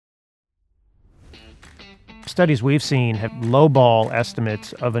Studies we've seen have lowball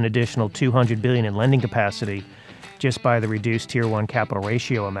estimates of an additional $200 billion in lending capacity just by the reduced Tier 1 capital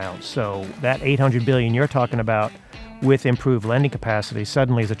ratio amount. So that $800 billion you're talking about with improved lending capacity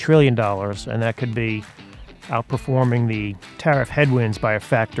suddenly is $1 trillion, and that could be outperforming the tariff headwinds by a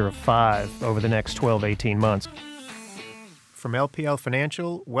factor of 5 over the next 12, 18 months. From LPL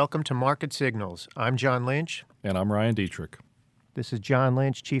Financial, welcome to Market Signals. I'm John Lynch. And I'm Ryan Dietrich. This is John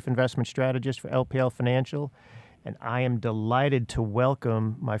Lynch, Chief Investment Strategist for LPL Financial, and I am delighted to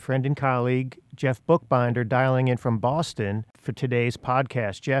welcome my friend and colleague, Jeff Bookbinder, dialing in from Boston for today's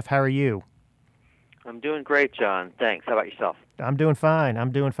podcast. Jeff, how are you? I'm doing great, John. Thanks. How about yourself? I'm doing fine.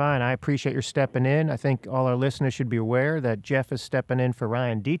 I appreciate your stepping in. I think all our listeners should be aware that Jeff is stepping in for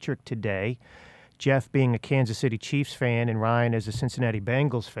Ryan Dietrich today. Jeff being a Kansas City Chiefs fan and Ryan is a Cincinnati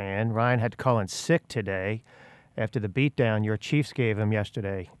Bengals fan. Ryan had to call in sick today after the beatdown your Chiefs gave him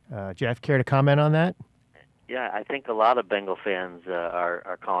yesterday. Jeff, care to comment on that? Yeah, I think a lot of Bengal fans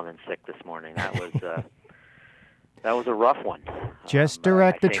are calling in sick this morning. That was a rough one. Just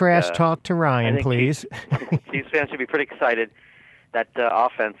direct the trash talk to Ryan, please. Chiefs fans should be pretty excited. That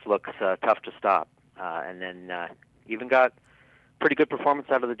offense looks tough to stop, and then even got pretty good performance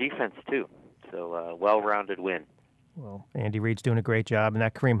out of the defense too. So well-rounded win. Well, Andy Reid's doing a great job, and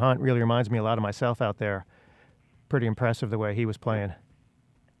that Kareem Hunt really reminds me a lot of myself out there. Pretty impressive the way he was playing.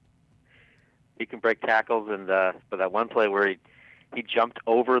 He can break tackles, and but that one play where he jumped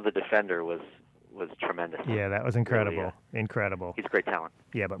over the defender was tremendous. Yeah, that was incredible. Really, incredible. He's a great talent.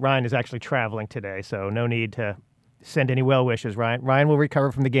 Yeah, but Ryan is actually traveling today, so no need to send any well wishes. Ryan will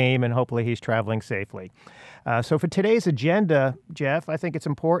recover from the game, and hopefully he's traveling safely. So for today's agenda, Jeff, I think it's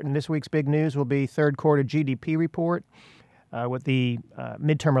important. This week's big news will be third quarter GDP report. With the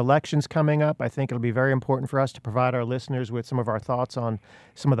midterm elections coming up, I think it'll be very important for us to provide our listeners with some of our thoughts on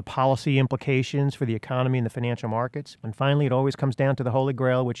some of the policy implications for the economy and the financial markets. And finally, it always comes down to the holy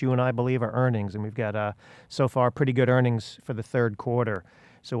grail, which you and I believe are earnings. And we've got, so far, pretty good earnings for the third quarter.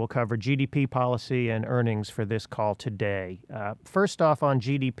 So we'll cover GDP policy and earnings for this call today. First off on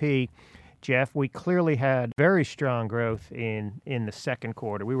GDP, Jeff, we clearly had very strong growth in the second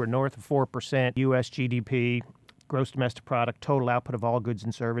quarter. We were north of 4% U.S. GDP, gross domestic product, total output of all goods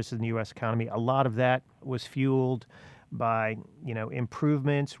and services in the U.S. economy. A lot of that was fueled by,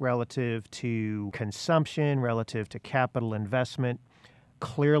 improvements relative to consumption, relative to capital investment.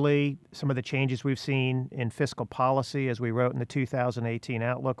 Clearly, some of the changes we've seen in fiscal policy, as we wrote in the 2018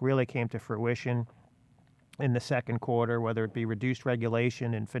 Outlook, really came to fruition in the second quarter, whether it be reduced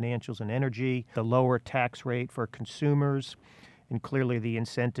regulation in financials and energy, the lower tax rate for consumers, and clearly the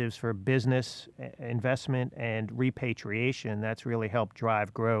incentives for business investment and repatriation. That's really helped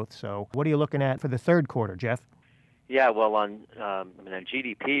drive growth. So what are you looking at for the third quarter, Jeff? Yeah, well, on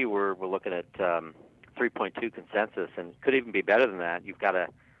GDP, we're looking at 3.2 consensus, and could even be better than that. You've got a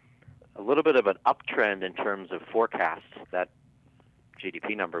little bit of an uptrend in terms of forecasts. That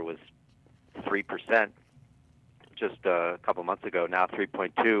GDP number was 3% just a couple months ago, now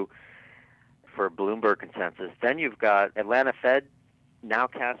 3.2 for Bloomberg consensus. Then you've got Atlanta Fed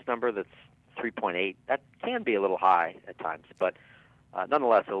nowcast number that's 3.8. That can be a little high at times, but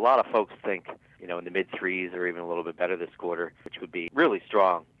nonetheless, a lot of folks think, in the mid-threes or even a little bit better this quarter, which would be really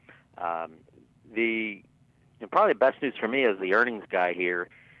strong. Probably the best news for me as the earnings guy here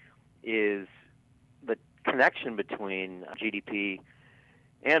is the connection between GDP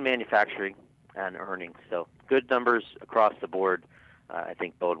and manufacturing and earnings. So good numbers across the board, I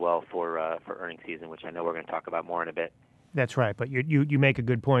think bode well for earnings season, which I know we're going to talk about more in a bit. That's right, but you make a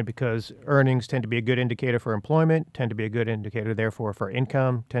good point because earnings tend to be a good indicator for employment, tend to be a good indicator, therefore, for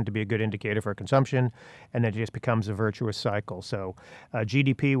income, tend to be a good indicator for consumption, and then it just becomes a virtuous cycle. So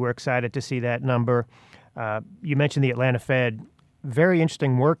GDP, we're excited to see that number. You mentioned the Atlanta Fed. Very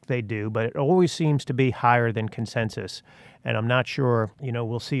interesting work they do, but it always seems to be higher than consensus. And I'm not sure,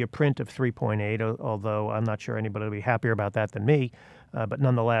 we'll see a print of 3.8, although I'm not sure anybody will be happier about that than me. But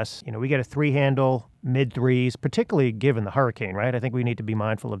nonetheless, we get a 3-handle, mid-threes, particularly given the hurricane, right? I think we need to be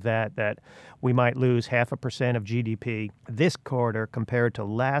mindful of that we might lose 0.5% of GDP this quarter compared to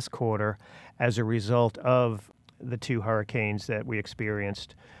last quarter as a result of the two hurricanes that we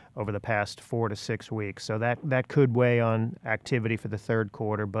experienced over the past 4 to 6 weeks. So that could weigh on activity for the third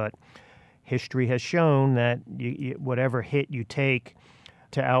quarter, but history has shown that whatever hit you take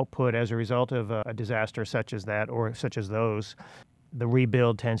to output as a result of a disaster such as that or such as those, the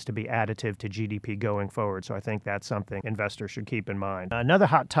rebuild tends to be additive to GDP going forward. So I think that's something investors should keep in mind. Another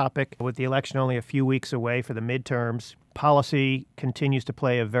hot topic, with the election only a few weeks away for the midterms, policy continues to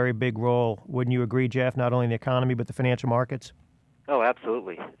play a very big role. Wouldn't you agree, Jeff, not only in the economy but the financial markets? Oh,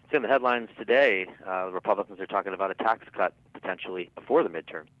 absolutely. It's in the headlines today. The Republicans are talking about a tax cut potentially before the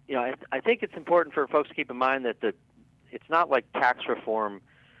midterm. I think it's important for folks to keep in mind that it's not like tax reform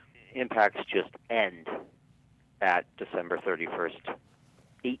impacts just end at December 31st,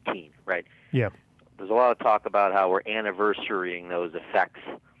 18, right? Yeah. There's a lot of talk about how we're anniversarying those effects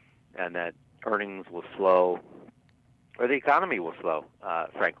and that earnings will slow or the economy will slow,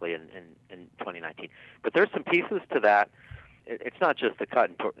 frankly, in 2019. But there's some pieces to that. It's not just the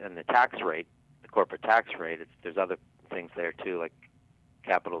cut in the tax rate, the corporate tax rate. There's other things there, too, like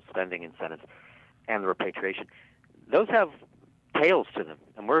capital spending incentives and the repatriation. Those have tails to them,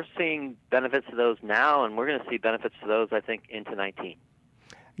 and we're seeing benefits to those now, and we're going to see benefits to those, I think, into 19.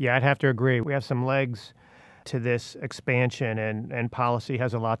 Yeah, I'd have to agree. We have some legs to this expansion, and policy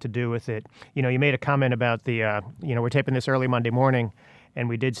has a lot to do with it. You made a comment about we're taping this early Monday morning, and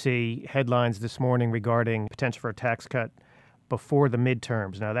we did see headlines this morning regarding potential for a tax cut before the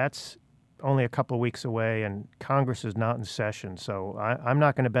midterms. Now, that's only a couple of weeks away, and Congress is not in session, so I'm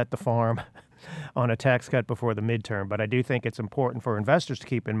not going to bet the farm on a tax cut before the midterm, but I do think it's important for investors to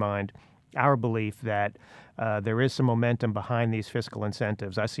keep in mind our belief that there is some momentum behind these fiscal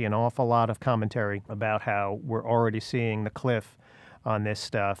incentives. I see an awful lot of commentary about how we're already seeing the cliff on this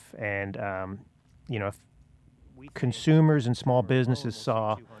stuff, and if consumers and small businesses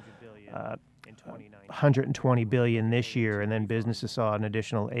saw $120 billion this year, and then businesses saw an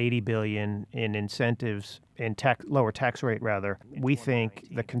additional $80 billion in incentives, in lower tax rate rather, we think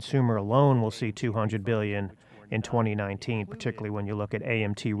the consumer alone will see $200 billion in 2019, particularly when you look at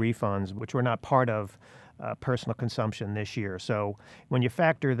AMT refunds, which were not part of personal consumption this year. So when you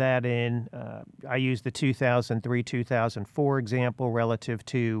factor that in, I use the 2003-2004 example relative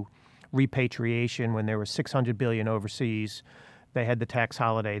to repatriation when there was $600 billion overseas. They had the tax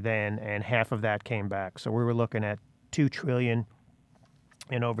holiday then, and half of that came back. So we were looking at $2 trillion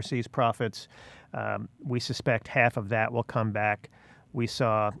in overseas profits. We suspect half of that will come back. We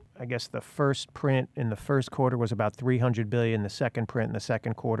saw, I guess, the first print in the first quarter was about $300 billion. The second print in the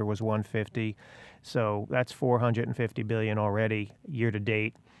second quarter was $150. So that's $450 billion already year to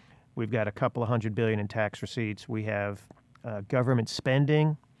date. We've got a couple of $100 billion in tax receipts. We have government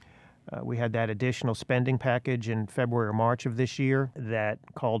spending. We had that additional spending package in February or March of this year that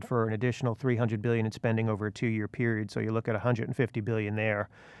called for an additional $300 billion in spending over a 2-year period. So you look at $150 billion there.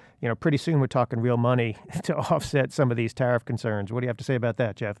 Pretty soon we're talking real money to offset some of these tariff concerns. What do you have to say about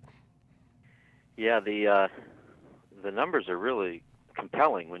that, Jeff? Yeah, the numbers are really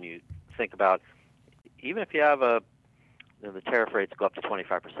compelling when you think about, even if you have the tariff rates go up to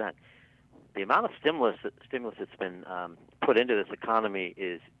 25%, the amount of stimulus that's been put into this economy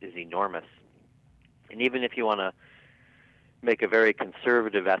is enormous. And even if you want to make a very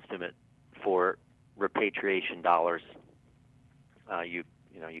conservative estimate for repatriation dollars, you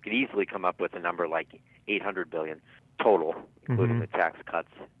could easily come up with a number like $800 billion total, including the tax cuts,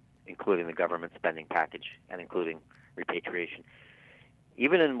 including the government spending package, and including repatriation.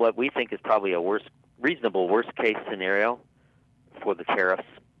 Even in what we think is probably a reasonable worst-case scenario for the tariffs,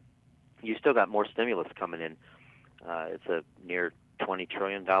 you still got more stimulus coming in. It's a near $20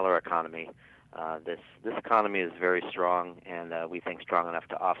 trillion economy. This economy is very strong, and we think strong enough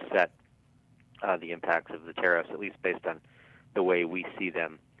to offset the impacts of the tariffs, at least based on the way we see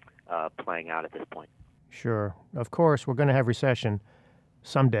them playing out at this point. Sure. Of course, we're going to have recession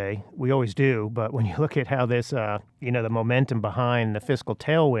someday. We always do. But when you look at how this, the momentum behind the fiscal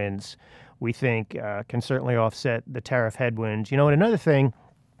tailwinds, we think can certainly offset the tariff headwinds. And another thing,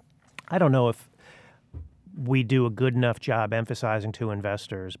 I don't know if we do a good enough job emphasizing to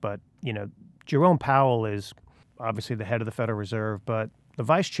investors, but, Jerome Powell is obviously the head of the Federal Reserve, but the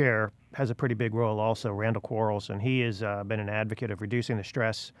vice chair has a pretty big role also, Randall Quarles, and he has been an advocate of reducing the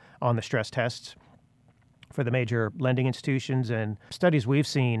stress on the stress tests for the major lending institutions. And studies we've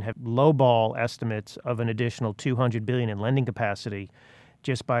seen have lowball estimates of an additional $200 billion in lending capacity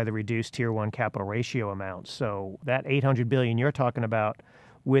just by the reduced Tier 1 capital ratio amount. So that $800 billion you're talking about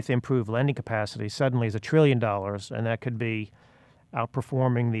with improved lending capacity suddenly is $1 trillion, and that could be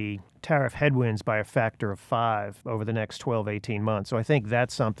outperforming the tariff headwinds by a factor of 5 over the next 12, 18 months. So I think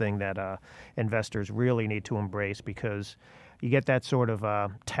that's something that investors really need to embrace, because you get that sort of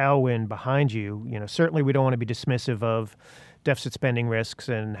tailwind behind you. Certainly we don't want to be dismissive of deficit spending risks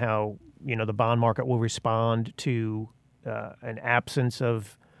and how, the bond market will respond to an absence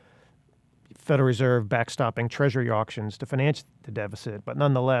of Federal Reserve backstopping Treasury auctions to finance the deficit, but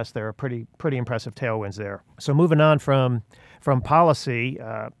nonetheless, there are pretty impressive tailwinds there. So moving on from policy,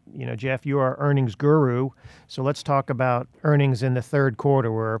 Jeff, you are earnings guru, so let's talk about earnings in the third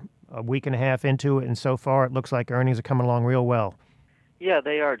quarter. We're a week and a half into it, and so far it looks like earnings are coming along real well. Yeah,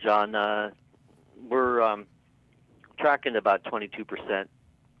 they are, John. We're tracking about 22%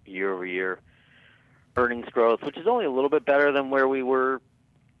 year-over-year earnings growth, which is only a little bit better than where we were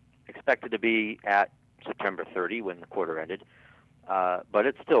expected to be at September 30 when the quarter ended. But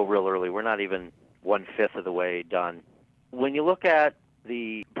it's still real early. We're not even one-fifth of the way done. When you look at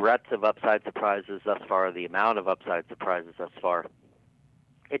the breadth of upside surprises thus far, the amount of upside surprises thus far,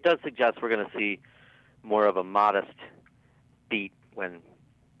 it does suggest we're going to see more of a modest beat when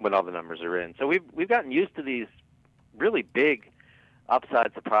all the numbers are in. So we've gotten used to these really big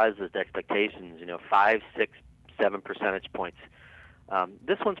upside surprises to expectations, 5, 6, 7 percentage points.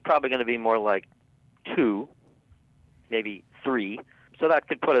 This one's probably going to be more like 2, maybe 3. So that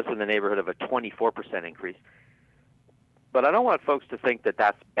could put us in the neighborhood of a 24% increase. But I don't want folks to think that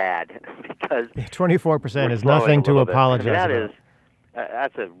that's bad because 24% is nothing to apologize about.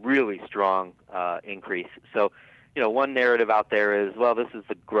 That's a really strong increase. So, one narrative out there is, well, this is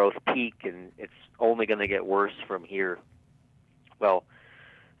the growth peak and it's only going to get worse from here. Well,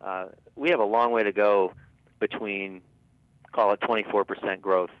 we have a long way to go between, call it 24%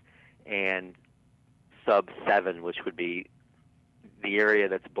 growth and sub 7, which would be the area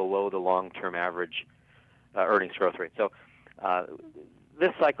that's below the long-term average earnings growth rate. So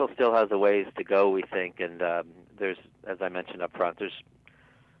this cycle still has a ways to go, we think, and there's, as I mentioned up front, there's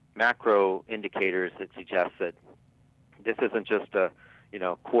macro indicators that suggest that this isn't just a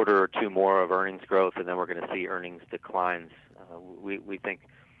quarter or two more of earnings growth and then we're going to see earnings declines. We think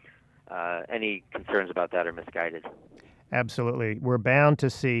any concerns about that are misguided. Absolutely. We're bound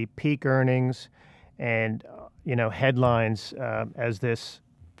to see peak earnings and headlines as this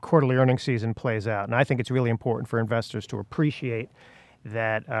quarterly earnings season plays out. And I think it's really important for investors to appreciate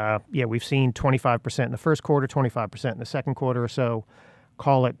that, we've seen 25% in the first quarter, 25% in the second quarter or so,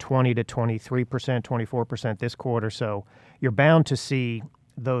 call it 20 to 23%, 24% this quarter. So you're bound to see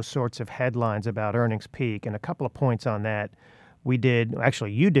those sorts of headlines about earnings peak. And a couple of points on that. You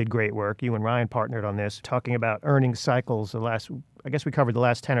did great work. You and Ryan partnered on this, talking about earnings cycles. We covered the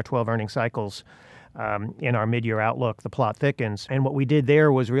last 10 or 12 earnings cycles in our mid-year outlook, The Plot Thickens. And what we did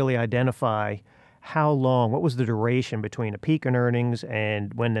there was really identify what was the duration between a peak in earnings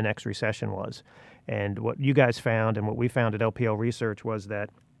and when the next recession was. And what you guys found and what we found at LPL Research was that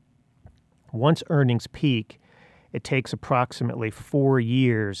once earnings peak, it takes approximately 4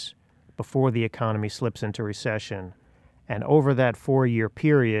 years before the economy slips into recession. And over that 4-year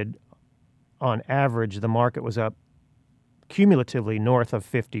period, on average, the market was up cumulatively north of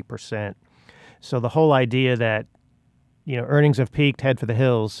 50%. So the whole idea that, earnings have peaked, head for the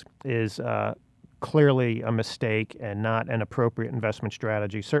hills is clearly a mistake and not an appropriate investment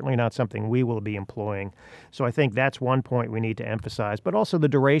strategy, certainly not something we will be employing. So I think that's one point we need to emphasize, but also the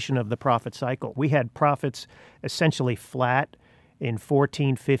duration of the profit cycle. We had profits essentially flat in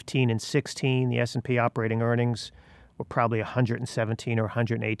 14, 15, and 16. The S&P operating earnings were probably $117 or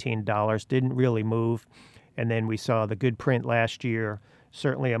 $118, didn't really move. And then we saw the good print last year,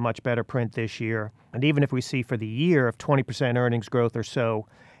 certainly a much better print this year. And even if we see for the year of 20% earnings growth or so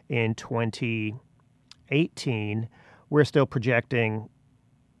in 2018, we're still projecting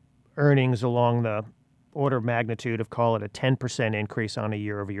earnings along the order of magnitude of, call it a 10% increase on a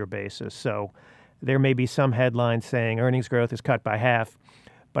year-over-year basis. So there may be some headlines saying earnings growth is cut by half,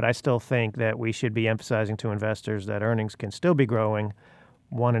 but I still think that we should be emphasizing to investors that earnings can still be growing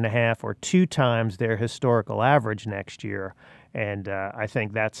 1.5 or 2 times their historical average next year. And I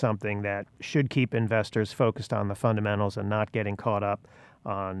think that's something that should keep investors focused on the fundamentals and not getting caught up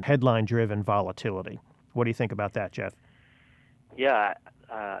on headline-driven volatility. What do you think about that, Jeff? Yeah,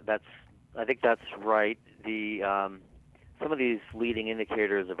 I think that's right. Some of these leading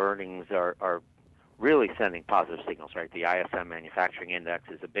indicators of earnings are really sending positive signals, right? The ISM Manufacturing Index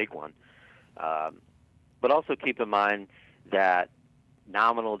is a big one. But also keep in mind that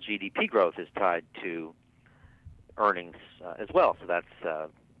nominal GDP growth is tied to earnings as well. So that's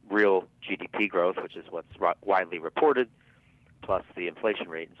real GDP growth, which is what's widely reported, plus the inflation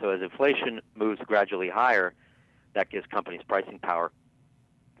rate. And so as inflation moves gradually higher, that gives companies pricing power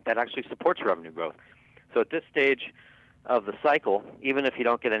that actually supports revenue growth. So at this stage of the cycle, even if you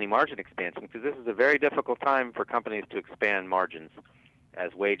don't get any margin expansion, because this is a very difficult time for companies to expand margins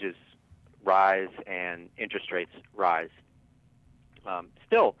as wages rise and interest rates rise.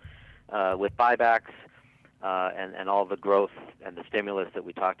 Still, with buybacks and all the growth and the stimulus that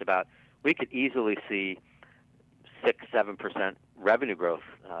we talked about, we could easily see 6-7% revenue growth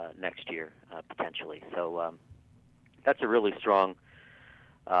next year, potentially. So that's a really strong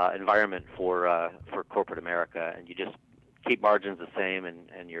environment for corporate America, and you just keep margins the same,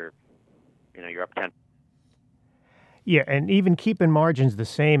 and you're up 10. Yeah, and even keeping margins the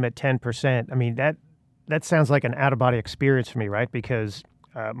same at 10%, I mean, that sounds like an out-of-body experience for me, right? Because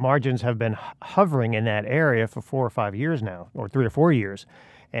margins have been hovering in that area for 4 or 5 years now, or 3 or 4 years.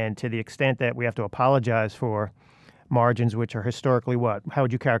 And to the extent that we have to apologize for margins, which are historically what? How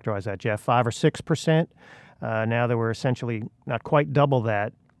would you characterize that, Jeff? 5 or 6%? Now that we're essentially not quite double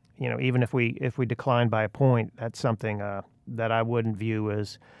that, even if we decline by a point, that's something that I wouldn't view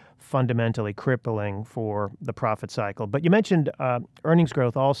as fundamentally crippling for the profit cycle. But you mentioned earnings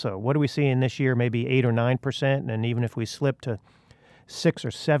growth also. What are we seeing this year? Maybe 8 or 9%, and even if we slip to 6 or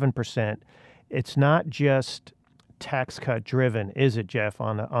 7%, it's not just tax cut driven, is it, Jeff?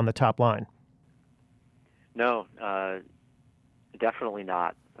 On the top line? No, definitely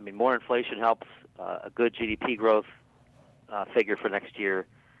not. I mean, more inflation helps. A good GDP growth figure for next year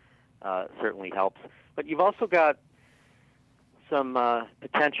certainly helps. But you've also got some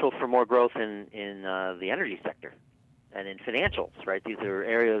potential for more growth in the energy sector and in financials, right? These are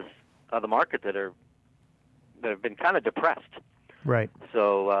areas of the market that have been kind of depressed. Right.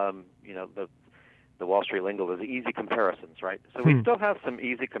 So, the Wall Street lingo is easy comparisons, right? So we still have some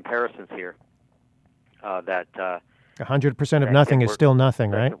easy comparisons here that 100% of nothing is still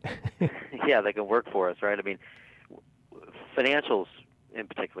nothing, right? Yeah, they can work for us, right? I mean, financials in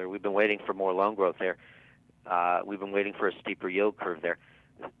particular, we've been waiting for more loan growth there. We've been waiting for a steeper yield curve there.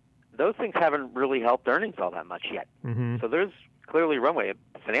 Those things haven't really helped earnings all that much yet. Mm-hmm. So there's clearly runway.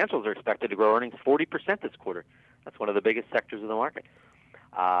 Financials are expected to grow earnings 40% this quarter. That's one of the biggest sectors of the market.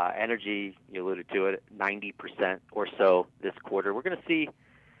 Energy, you alluded to it, 90% or so this quarter. We're going to see,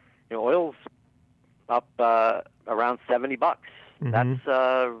 oil's up around $70. Mm-hmm. That's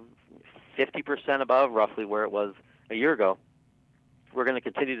 50% above roughly where it was a year ago. We're going to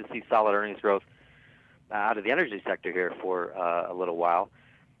continue to see solid earnings growth out of the energy sector here for a little while.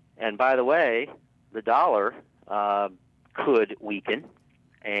 And by the way, the dollar could weaken,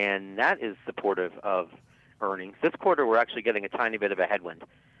 and that is supportive of earnings. This quarter, we're actually getting a tiny bit of a headwind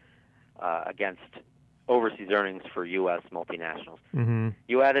against overseas earnings for U.S. multinationals. Mm-hmm.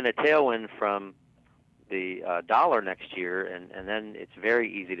 You add in a tailwind from the dollar next year, and then it's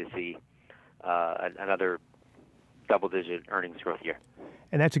very easy to see another double-digit earnings growth year.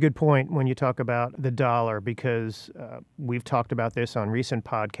 And that's a good point when you talk about the dollar, because we've talked about this on recent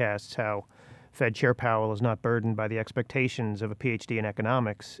podcasts, how Fed Chair Powell is not burdened by the expectations of a PhD in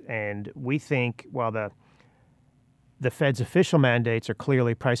economics. And we think while the Fed's official mandates are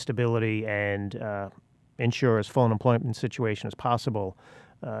clearly price stability and ensure as full an employment situation as possible,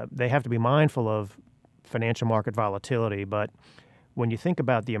 they have to be mindful of financial market volatility. But when you think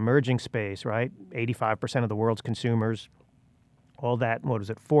about the emerging space, right, 85% of the world's consumers, all that,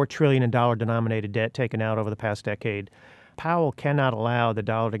 $4 trillion in dollar-denominated debt taken out over the past decade, Powell cannot allow the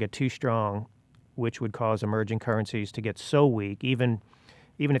dollar to get too strong, which would cause emerging currencies to get so weak, even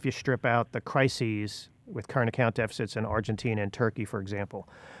if you strip out the crises with current account deficits in Argentina and Turkey, for example.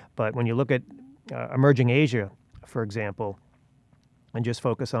 But when you look at emerging Asia, for example, and just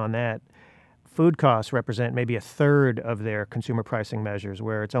focus on that, food costs represent maybe a third of their consumer pricing measures,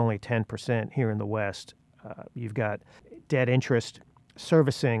 where it's only 10% here in the West. You've got debt interest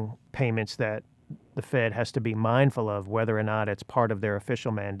servicing payments that the Fed has to be mindful of, whether or not it's part of their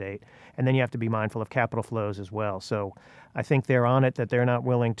official mandate. And then you have to be mindful of capital flows as well. So I think they're on it, that they're not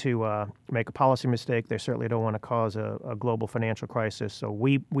willing to make a policy mistake. They certainly don't want to cause a global financial crisis. So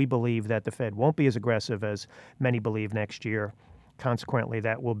we believe that the Fed won't be as aggressive as many believe next year. Consequently,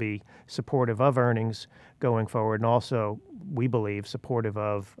 that will be supportive of earnings going forward, and also, we believe, supportive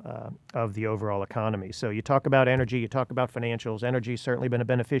of the overall economy. So you talk about energy, you talk about financials. Energy's certainly been a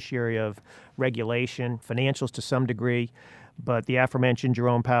beneficiary of regulation, financials to some degree, but the aforementioned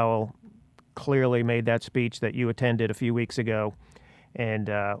Jerome Powell clearly made that speech that you attended a few weeks ago,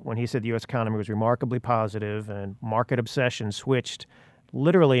 and when he said the U.S. economy was remarkably positive and market obsession switched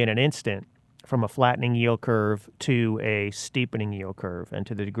literally in an instant from a flattening yield curve to a steepening yield curve. And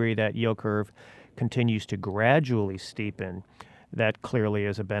to the degree that yield curve continues to gradually steepen, that clearly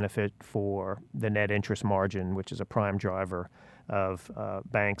is a benefit for the net interest margin, which is a prime driver of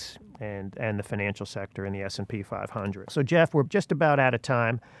banks and the financial sector in the S&P 500. So, Jeff, we're just about out of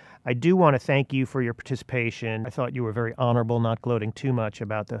time. I do want to thank you for your participation. I thought you were very honorable, not gloating too much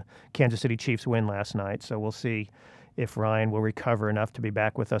about the Kansas City Chiefs win last night. So we'll see if Ryan will recover enough to be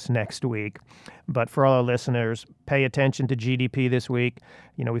back with us next week. But for all our listeners, pay attention to GDP this week.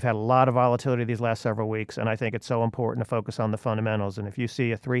 We've had a lot of volatility these last several weeks, and I think it's so important to focus on the fundamentals. And if you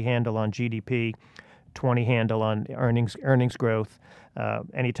see a 3 handle on GDP, 20 handle on earnings growth.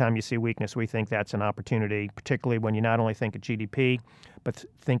 Anytime you see weakness, we think that's an opportunity, particularly when you not only think of GDP, but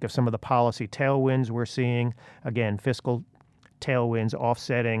think of some of the policy tailwinds we're seeing. Again, fiscal tailwinds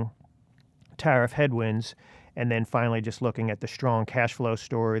offsetting tariff headwinds. And then finally, just looking at the strong cash flow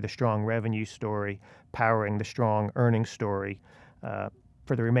story, the strong revenue story, powering the strong earnings story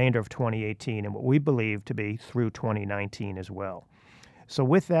for the remainder of 2018 and what we believe to be through 2019 as well. So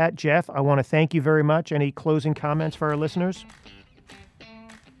with that, Jeff, I want to thank you very much. Any closing comments for our listeners?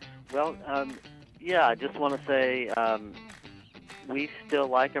 Well, I just want to say we still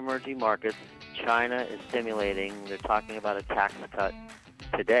like emerging markets. China is stimulating. They're talking about a tax cut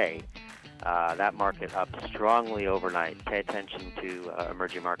today. That market up strongly overnight. Pay attention to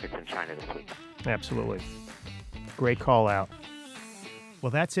emerging markets in China this week. Absolutely. Great call out. Well,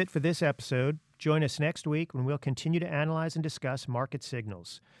 that's it for this episode. Join us next week when we'll continue to analyze and discuss market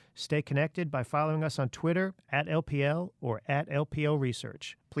signals. Stay connected by following us on Twitter @LPL or @LPL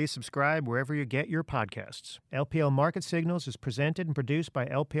Research. Please subscribe wherever you get your podcasts. LPL Market Signals is presented and produced by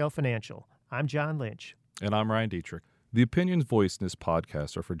LPL Financial. I'm John Lynch. And I'm Ryan Dietrich. The opinions voiced in this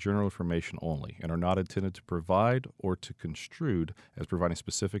podcast are for general information only and are not intended to provide or to construed as providing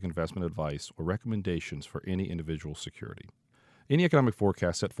specific investment advice or recommendations for any individual security. Any economic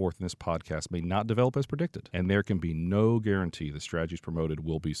forecast set forth in this podcast may not develop as predicted, and there can be no guarantee the strategies promoted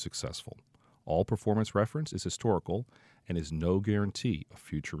will be successful. All performance reference is historical and is no guarantee of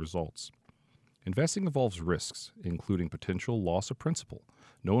future results. Investing involves risks, including potential loss of principal.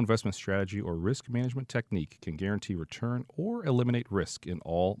 No investment strategy or risk management technique can guarantee return or eliminate risk in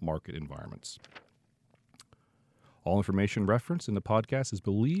all market environments. All information referenced in the podcast is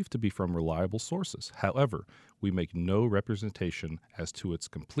believed to be from reliable sources. However, we make no representation as to its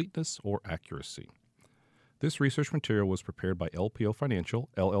completeness or accuracy. This research material was prepared by LPL Financial,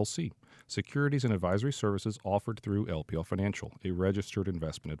 LLC, securities and advisory services offered through LPL Financial, a registered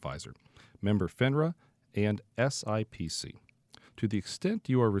investment advisor, member FINRA, and SIPC. To the extent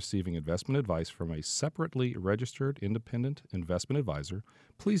you are receiving investment advice from a separately registered independent investment advisor,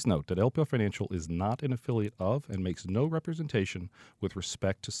 please note that LPL Financial is not an affiliate of and makes no representation with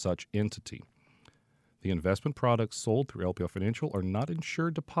respect to such entity. The investment products sold through LPL Financial are not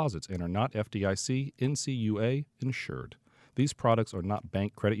insured deposits and are not FDIC, NCUA insured. These products are not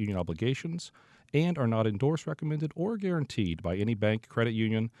bank credit union obligations and are not endorsed, recommended, or guaranteed by any bank, credit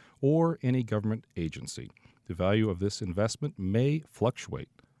union, or any government agency. The value of this investment may fluctuate.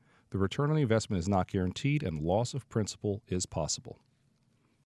 The return on the investment is not guaranteed and loss of principal is possible.